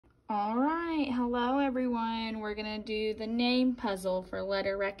All right, hello everyone. We're gonna do the name puzzle for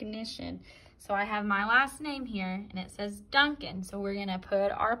letter recognition. So I have my last name here and it says Duncan. So we're gonna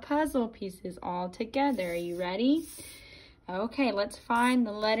put our puzzle pieces all together. Are you ready? Okay, let's find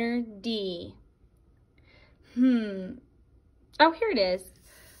the letter D. Oh, here it is.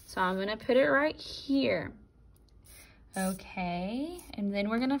 So I'm gonna put it right here. Okay, and then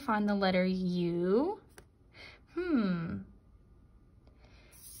we're gonna find the letter U.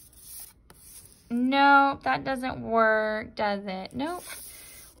 Nope, that doesn't work, does it? Nope.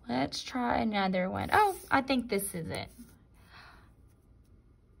 Let's try another one. Oh, I think this is it.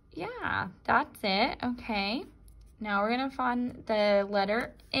 Yeah, that's it. Okay. Now we're gonna find the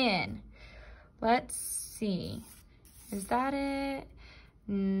letter N. Let's see. Is that it?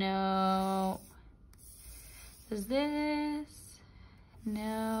 No. Is this?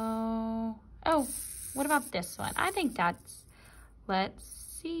 No. Oh, what about this one? I think that's, let's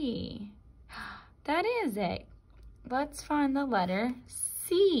see. That is it. Let's find the letter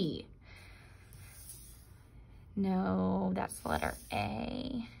C. No, that's the letter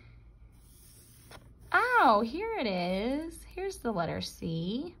A. Oh, here it is. Here's the letter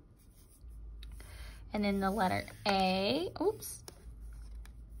C. And then the letter A. Oops.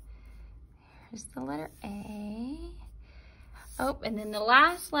 Here's the letter A. Oh, and then the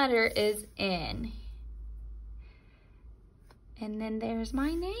last letter is N. And then there's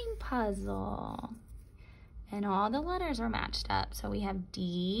my name puzzle. And all the letters are matched up. So we have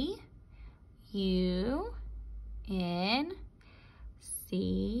D, U, N,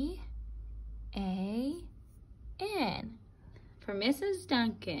 C, A, N for Mrs.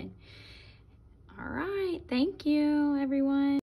 Duncan. All right, thank you, everyone.